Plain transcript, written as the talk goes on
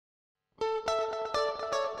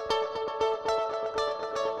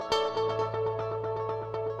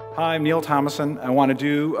Hi, I'm Neal Thomison. I want to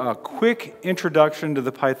do a quick introduction to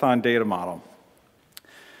the Python data model.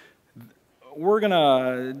 We're going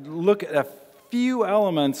to look at a few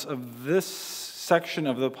elements of this section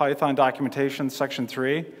of the Python documentation, section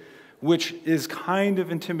 3, which is kind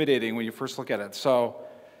of intimidating when you first look at it. So,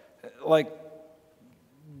 how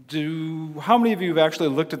many of you have actually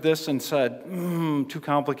looked at this and said, too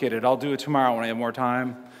complicated, I'll do it tomorrow when I have more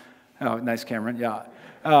time? Oh, nice, Cameron, yeah.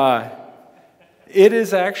 It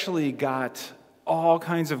has actually got all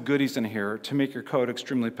kinds of goodies in here to make your code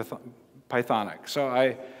extremely Pythonic. So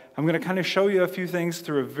I'm going to kind of show you a few things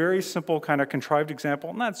through a very simple kind of contrived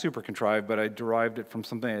example. Not super contrived, but I derived it from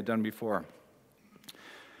something I had done before.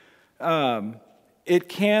 It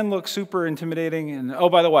can look super intimidating. And oh,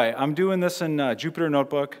 by the way, I'm doing this in Jupyter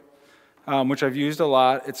Notebook, which I've used a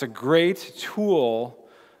lot. It's a great tool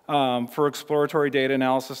for exploratory data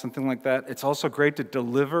analysis and things like that. It's also great to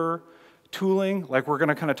deliver tooling, like we're going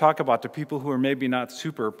to kind of talk about, to people who are maybe not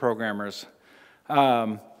super programmers. It's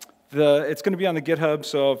going to be on the GitHub,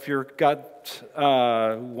 so if you're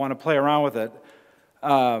want to play around with it,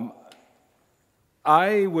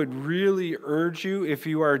 I would really urge you, if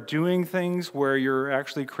you are doing things where you're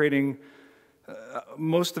actually creating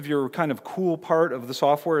most of your kind of cool part of the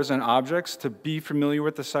software is in objects, to be familiar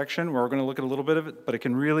with the section. We're going to look at a little bit of it, but it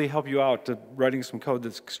can really help you out to writing some code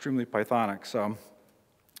that's extremely Pythonic.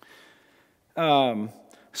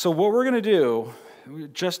 So what we're going to do,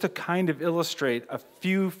 just to kind of illustrate a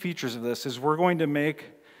few features of this, is we're going to make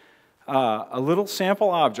a little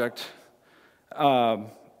sample object,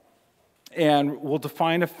 and we'll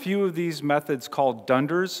define a few of these methods called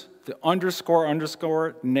dunders. The underscore,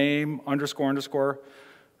 underscore, name, underscore, underscore.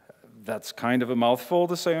 That's kind of a mouthful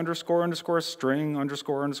to say underscore, underscore, string,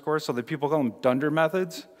 underscore, underscore, so that people call them dunder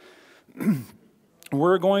methods.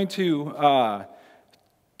 We're going to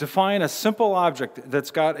define a simple object that's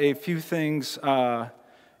got a few things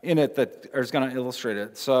in it that is going to illustrate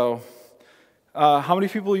it. So, how many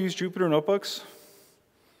people use Jupyter Notebooks?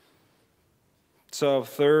 So, a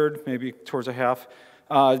third, maybe towards a half.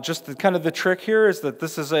 Just the trick here is that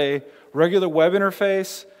this is a regular web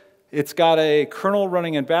interface. It's got a kernel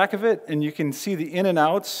running in back of it, and you can see the in and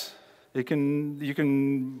outs. You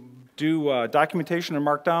can do documentation and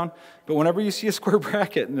markdown, but whenever you see a square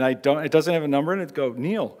bracket and it doesn't have a number in it, go,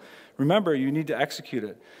 Neal, remember, you need to execute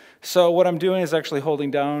it. So what I'm doing is actually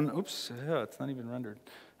holding down, oops, yeah, it's not even rendered.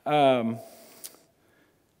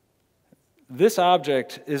 This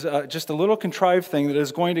object is just a little contrived thing that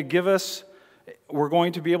is going to give us, we're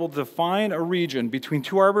going to be able to define a region between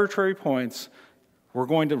two arbitrary points. We're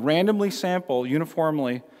going to randomly sample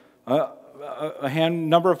uniformly a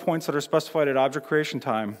number of points that are specified at object creation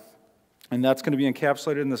time, and that's going to be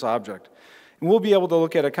encapsulated in this object. And we'll be able to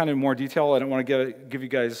look at it kind of in more detail. I don't want to give you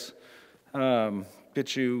guys,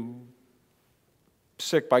 get you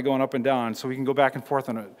sick by going up and down, so we can go back and forth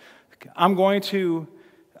on it. I'm going to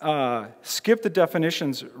skip the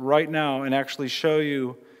definitions right now and actually show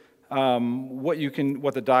you what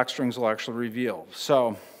the doc strings will actually reveal.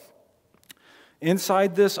 So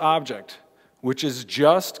inside this object, which is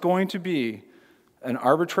just going to be an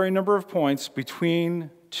arbitrary number of points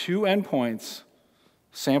between two endpoints,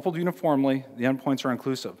 sampled uniformly, the endpoints are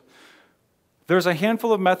inclusive. There's a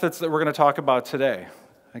handful of methods that we're going to talk about today.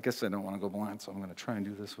 I guess I don't want to go blind, so I'm going to try and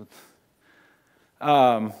do this with...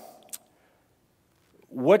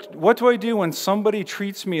 What do I do when somebody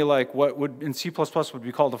treats me like what would in C++ would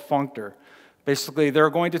be called a functor? Basically,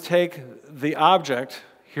 they're going to take the object.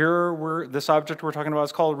 Here, this object we're talking about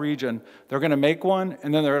is called region. They're going to make one,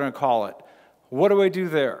 and then they're going to call it. What do I do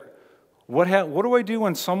there? What do I do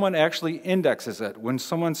when someone actually indexes it? When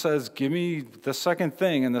someone says, give me the second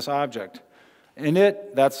thing in this object?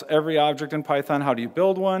 Init, that's every object in Python. How do you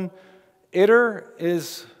build one? Iter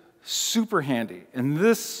is super handy, and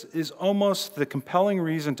this is almost the compelling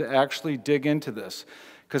reason to actually dig into this,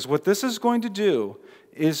 because what this is going to do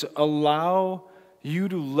is allow you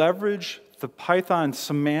to leverage the Python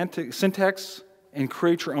syntax and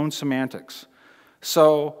create your own semantics.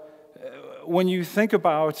 So when you think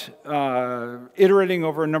about iterating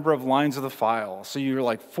over a number of lines of the file, so you're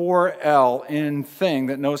like 4L in thing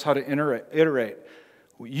that knows how to iterate,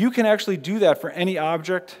 you can actually do that for any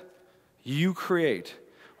object you create.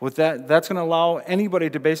 With that's going to allow anybody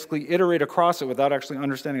to basically iterate across it without actually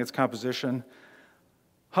understanding its composition.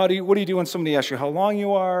 What do you do when somebody asks you how long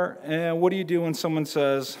you are? And what do you do when someone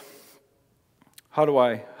says, how do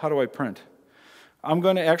I print? I'm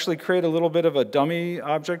going to actually create a little bit of a dummy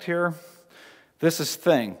object here. This is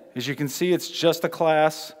thing. As you can see, it's just a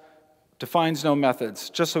class, defines no methods,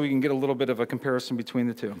 just so we can get a little bit of a comparison between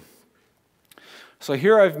the two. So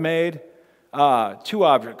here I've made two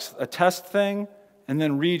objects, a test thing and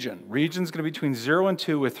then region. Region's going to be between 0 and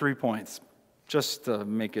 2 with 3 points, just to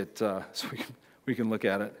make it so we can look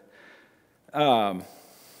at it.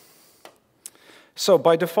 So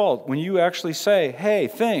by default, when you actually say, hey,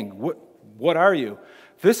 thing, what are you?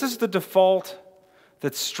 This is the default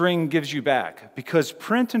that string gives you back, because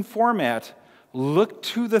print and format look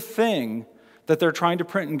to the thing that they're trying to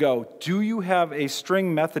print and go, do you have a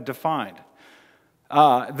string method defined?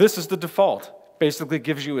 This is the default. Basically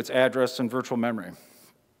gives you its address and virtual memory.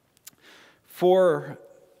 For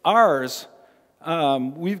ours,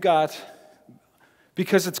 we've got,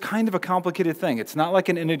 because it's kind of a complicated thing. It's not like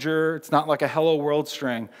an integer. It's not like a hello world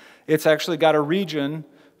string. It's actually got a region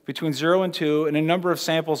between 0 and 2 and a number of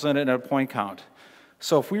samples in it and a point count.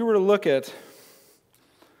 So if we were to look at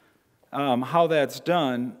how that's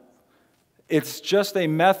done, it's just a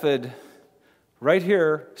method right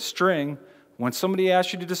here, string, when somebody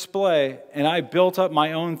asks you to display, and I built up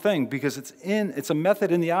my own thing because it's a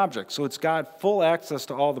method in the object, so it's got full access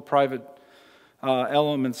to all the private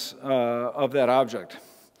elements of that object.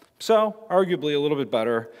 So, arguably a little bit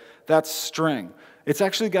better, that's string. It's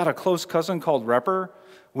actually got a close cousin called repr,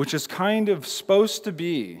 which is kind of supposed to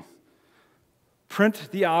be print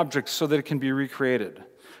the object so that it can be recreated.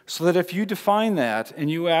 So that if you define that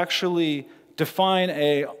and you actually define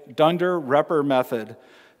a dunder repr method,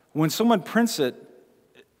 when someone prints it,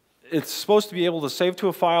 it's supposed to be able to save to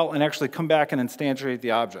a file and actually come back and instantiate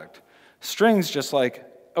the object. String's just like,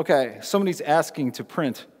 okay, somebody's asking to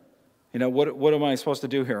print. You know, what am I supposed to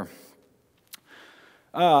do here?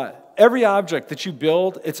 Every object that you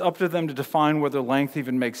build, it's up to them to define whether length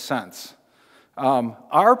even makes sense.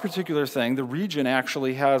 Our particular thing, the region,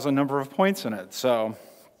 actually has a number of points in it. So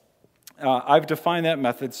I've defined that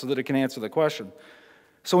method so that it can answer the question.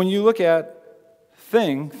 So when you look at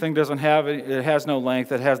thing doesn't have it has no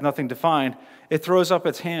length, it has nothing defined, it throws up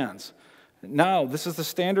its hands. Now, this is the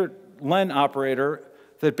standard len operator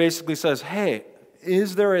that basically says, hey,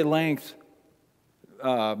 is there a length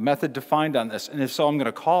method defined on this? And if so, I'm going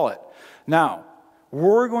to call it. Now,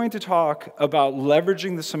 we're going to talk about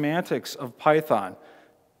leveraging the semantics of Python.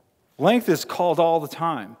 Length is called all the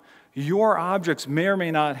time. Your objects may or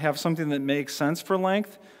may not have something that makes sense for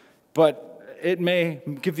length, but it may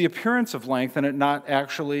give the appearance of length and it not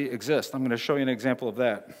actually exist. I'm going to show you an example of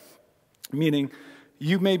that. Meaning,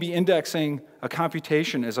 you may be indexing a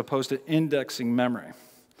computation as opposed to indexing memory.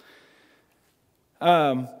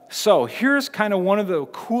 So here's kind of one of the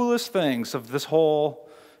coolest things of this whole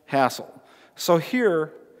hassle. So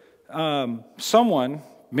here, someone,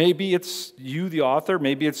 maybe it's you, the author,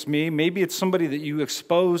 maybe it's me, maybe it's somebody that you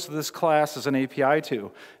exposed this class as an API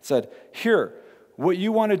to, said, here, what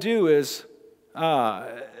you want to do is,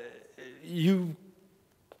 you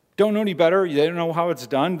don't know any better, they don't know how it's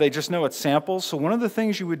done, they just know it's samples. So one of the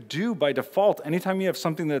things you would do by default, anytime you have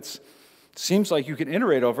something that seems like you can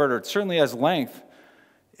iterate over it, or it certainly has length,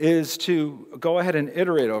 is to go ahead and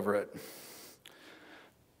iterate over it.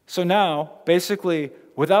 So now, basically,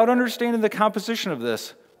 without understanding the composition of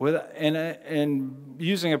this, and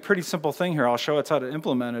using a pretty simple thing here, I'll show it's how to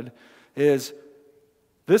implement it, is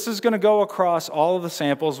this is going to go across all of the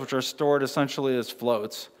samples, which are stored essentially as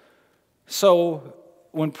floats. So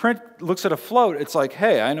when print looks at a float, it's like,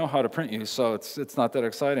 hey, I know how to print you, so it's not that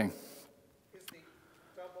exciting. Is the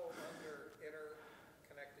double under iter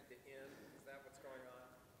connected to in? Is that what's going on?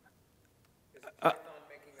 Is Python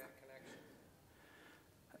making that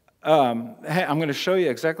connection? Hey, I'm going to show you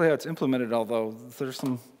exactly how it's implemented, although there's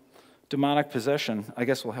some demonic possession. I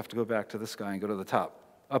guess we'll have to go back to this guy and go to the top.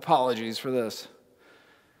 Apologies for this.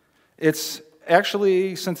 It's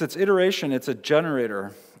actually, since it's iteration, it's a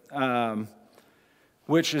generator,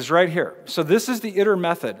 which is right here. So this is the iter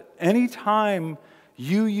method. Anytime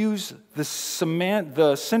you use the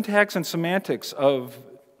syntax and semantics of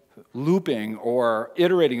looping or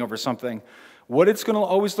iterating over something, what it's going to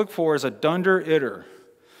always look for is a dunder iter.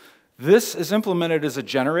 This is implemented as a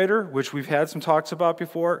generator, which we've had some talks about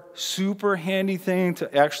before. Super handy thing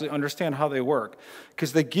to actually understand how they work,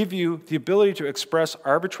 because they give you the ability to express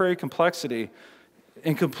arbitrary complexity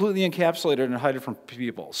and completely encapsulate it and hide it from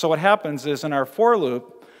people. So what happens is in our for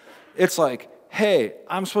loop, it's like, hey,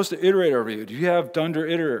 I'm supposed to iterate over you. Do you have dunder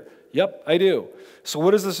iter? Yep, I do. So what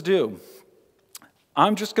does this do?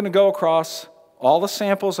 I'm just going to go across all the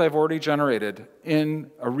samples I've already generated in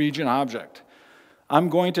a region object. I'm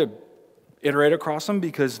going to iterate across them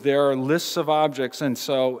because there are lists of objects, and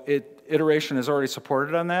so iteration is already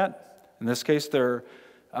supported on that. In this case, they're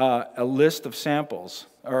a list of samples,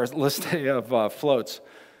 or a list of floats.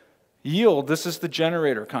 Yield, this is the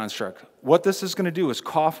generator construct. What this is going to do is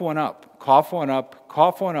cough one up. cough one up,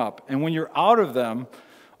 cough one up. And when you're out of them,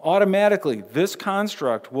 automatically this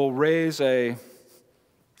construct will raise a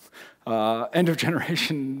end of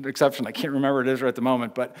generation exception. I can't remember what it is right at the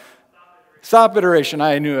moment, but stop iteration.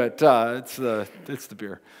 I knew it. It's the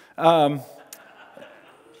beer.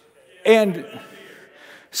 And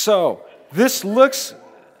so this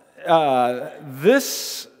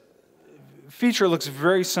feature looks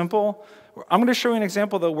very simple. I'm going to show you an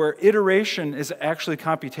example, though, where iteration is actually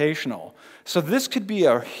computational. So this could be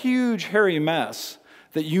a huge, hairy mess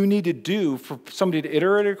that you need to do for somebody to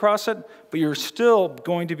iterate across it, but you're still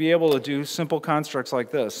going to be able to do simple constructs like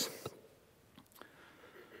this.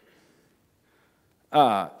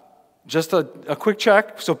 Just a quick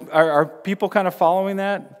check. So are people kind of following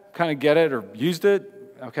that? Kind of get it or used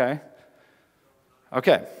it? Okay.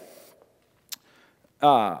 Okay.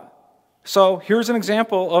 So here's an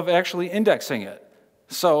example of actually indexing it.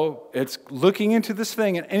 So it's looking into this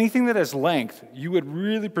thing, and anything that has length, you would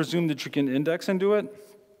really presume that you can index into it.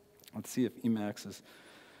 Let's see if Emacs is,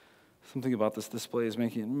 something about this display is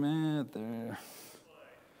making it mad there.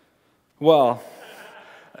 Well,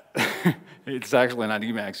 it's actually not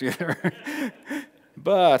Emacs either.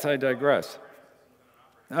 But I digress.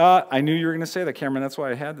 I knew you were going to say that, Cameron. That's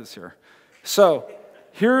why I had this here. So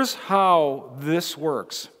here's how this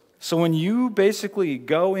works. So when you basically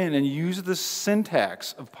go in and use the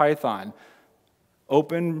syntax of Python,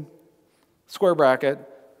 open square bracket,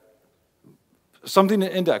 something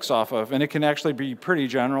to index off of, and it can actually be pretty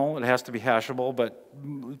general. It has to be hashable,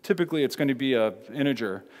 but typically it's going to be an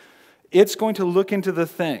integer. It's going to look into the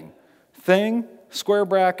thing. Thing, square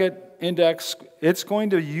bracket, index. It's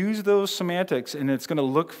going to use those semantics, and it's going to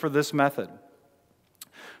look for this method.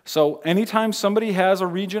 So anytime somebody has a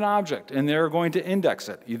region object and they're going to index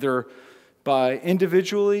it, either by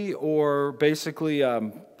individually or basically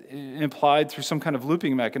implied through some kind of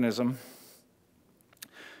looping mechanism,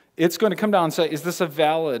 it's going to come down and say, is this a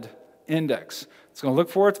valid index? It's going to look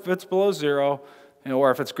for it if it's below 0, or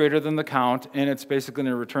if it's greater than the count, and it's basically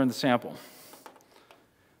going to return the sample.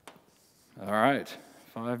 All right,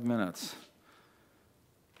 5 minutes.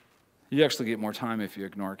 You actually get more time if you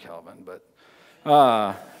ignore Calvin, but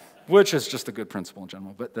which is just a good principle in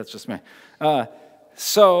general, but that's just me.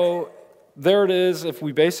 So there it is. If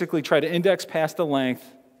we basically try to index past the length,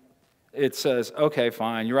 it says, okay,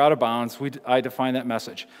 fine, you're out of bounds. I define that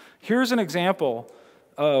message. Here's an example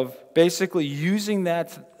of basically using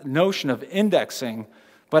that notion of indexing,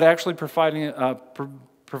 but actually providing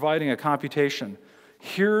a computation.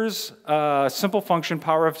 Here's a simple function,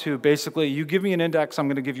 power of 2. Basically, you give me an index, I'm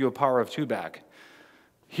going to give you a power of 2 back.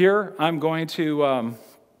 Here, I'm going to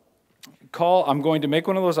make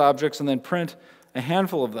one of those objects and then print a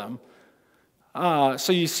handful of them.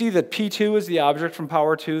 So you see that P2 is the object from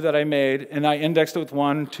power 2 that I made, and I indexed it with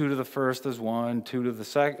 1, 2 to the first is 1, 2 to the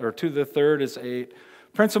second, or 2 to the third is 8.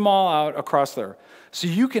 Prints them all out across there. So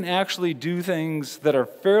you can actually do things that are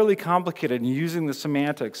fairly complicated using the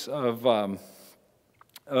semantics of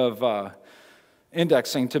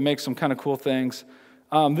indexing to make some kind of cool things.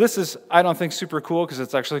 This is, I don't think, super cool because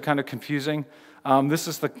it's actually kind of confusing. This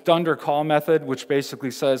is the dunder call method, which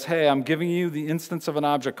basically says, hey, I'm giving you the instance of an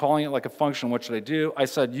object, calling it like a function. What should I do? I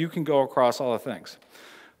said, you can go across all the things.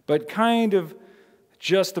 But kind of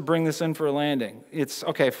just to bring this in for a landing, it's,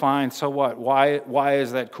 okay, fine, so what? Why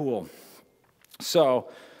is that cool? So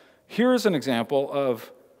here's an example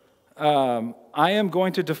of, I am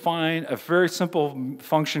going to define a very simple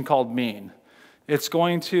function called mean. It's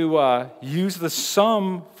going to use the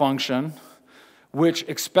sum function, which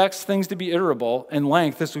expects things to be iterable, and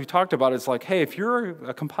length, as we talked about, is like, hey, if you're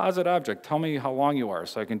a composite object, tell me how long you are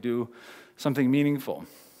so I can do something meaningful.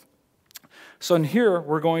 So in here,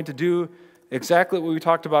 we're going to do exactly what we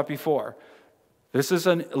talked about before. This is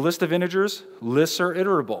a list of integers. Lists are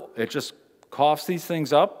iterable. It just coughs these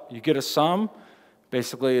things up. You get a sum.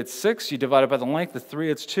 Basically, it's 6. You divide it by the length of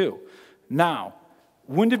 3, it's 2. Now,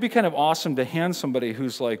 wouldn't it be kind of awesome to hand somebody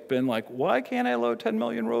who's like been like, why can't I load 10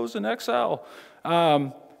 million rows in Excel?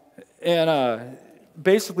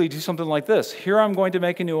 Basically do something like this. Here I'm going to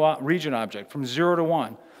make a new region object from 0 to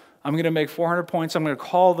 1. I'm going to make 400 points. I'm going to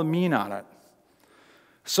call the mean on it.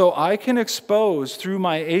 So I can expose through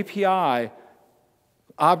my API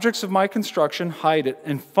objects of my construction, hide it,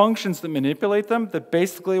 and functions that manipulate them that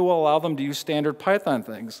basically will allow them to use standard Python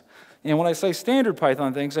things. And when I say standard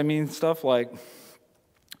Python things, I mean stuff like,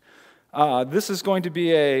 this is going to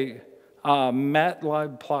be a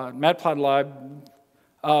matplotlib,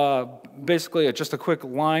 basically just a quick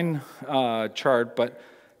line chart, but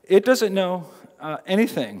it doesn't know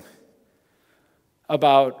anything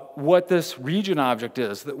about what this region object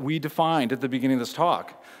is that we defined at the beginning of this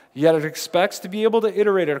talk. Yet it expects to be able to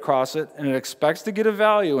iterate it across it, and it expects to get a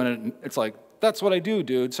value, and it's like, that's what I do,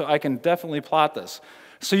 dude, so I can definitely plot this.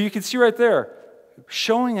 So you can see right there,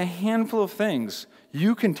 showing a handful of things,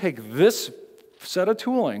 you can take this set of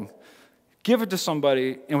tooling, give it to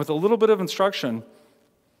somebody, and with a little bit of instruction,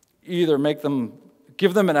 either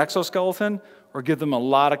give them an exoskeleton, or give them a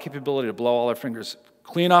lot of capability to blow all their fingers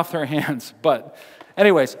clean off their hands. But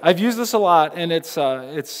anyways, I've used this a lot, and it's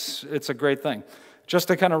a great thing. Just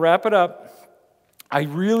to kind of wrap it up, I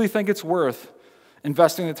really think it's worth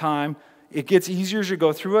investing the time. It gets easier as you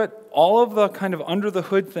go through it. All of the kind of under the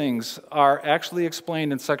hood things are actually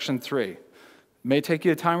explained in section 3. It may take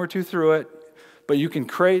you a time or two through it, but you can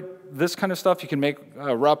create this kind of stuff. You can make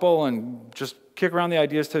a REPL and just kick around the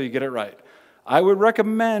ideas till you get it right. I would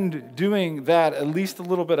recommend doing that, at least a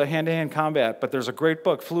little bit of hand-to-hand combat, but there's a great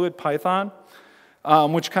book, Fluid Python,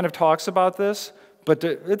 which kind of talks about this. But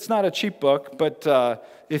it's not a cheap book, but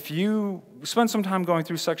if you spend some time going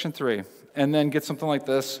through section 3 and then get something like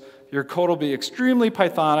this, your code will be extremely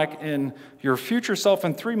Pythonic, and your future self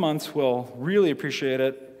in 3 months will really appreciate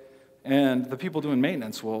it, and the people doing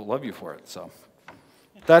maintenance will love you for it. So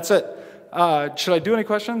that's it. Should I do any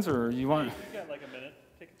questions, or you want? You've got like a minute.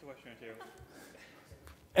 Take a question or two.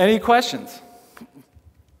 Any questions?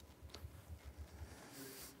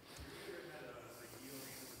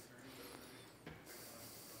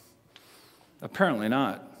 Apparently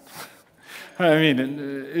not. I mean,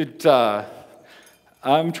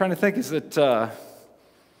 I'm trying to think,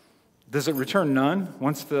 does it return none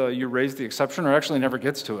once you raise the exception, or actually never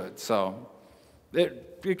gets to it? So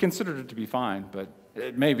it considered it to be fine, but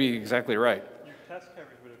it may be exactly right. Your test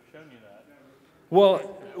coverage would have shown you that. Well,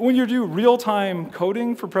 when you do real-time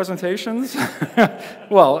coding for presentations,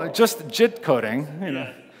 well, just JIT coding, you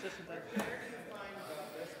know.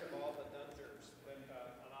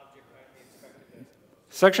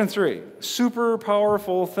 Section 3, super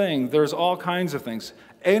powerful thing. There's all kinds of things.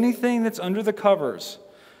 Anything that's under the covers,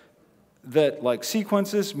 that like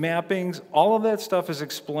sequences, mappings, all of that stuff is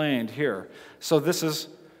explained here. So this is,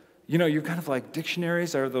 you know, you're kind of like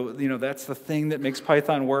dictionaries are the, you know, that's the thing that makes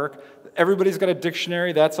Python work. Everybody's got a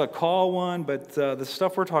dictionary. That's a call one, but the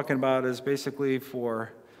stuff we're talking about is basically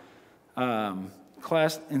for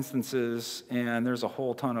class instances, and there's a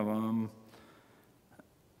whole ton of them.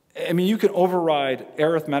 I mean, you can override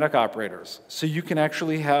arithmetic operators. So you can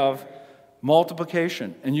actually have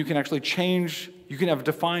multiplication, and you can actually change, you can have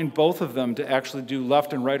defined both of them to actually do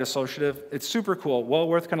left and right associative. It's super cool, well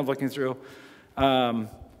worth kind of looking through.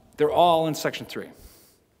 They're all in section 3.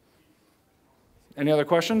 Any other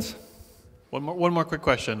questions? One more quick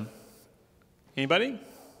question. Anybody?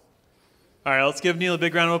 All right, let's give Neal a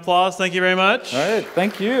big round of applause. Thank you very much. All right,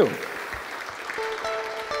 thank you.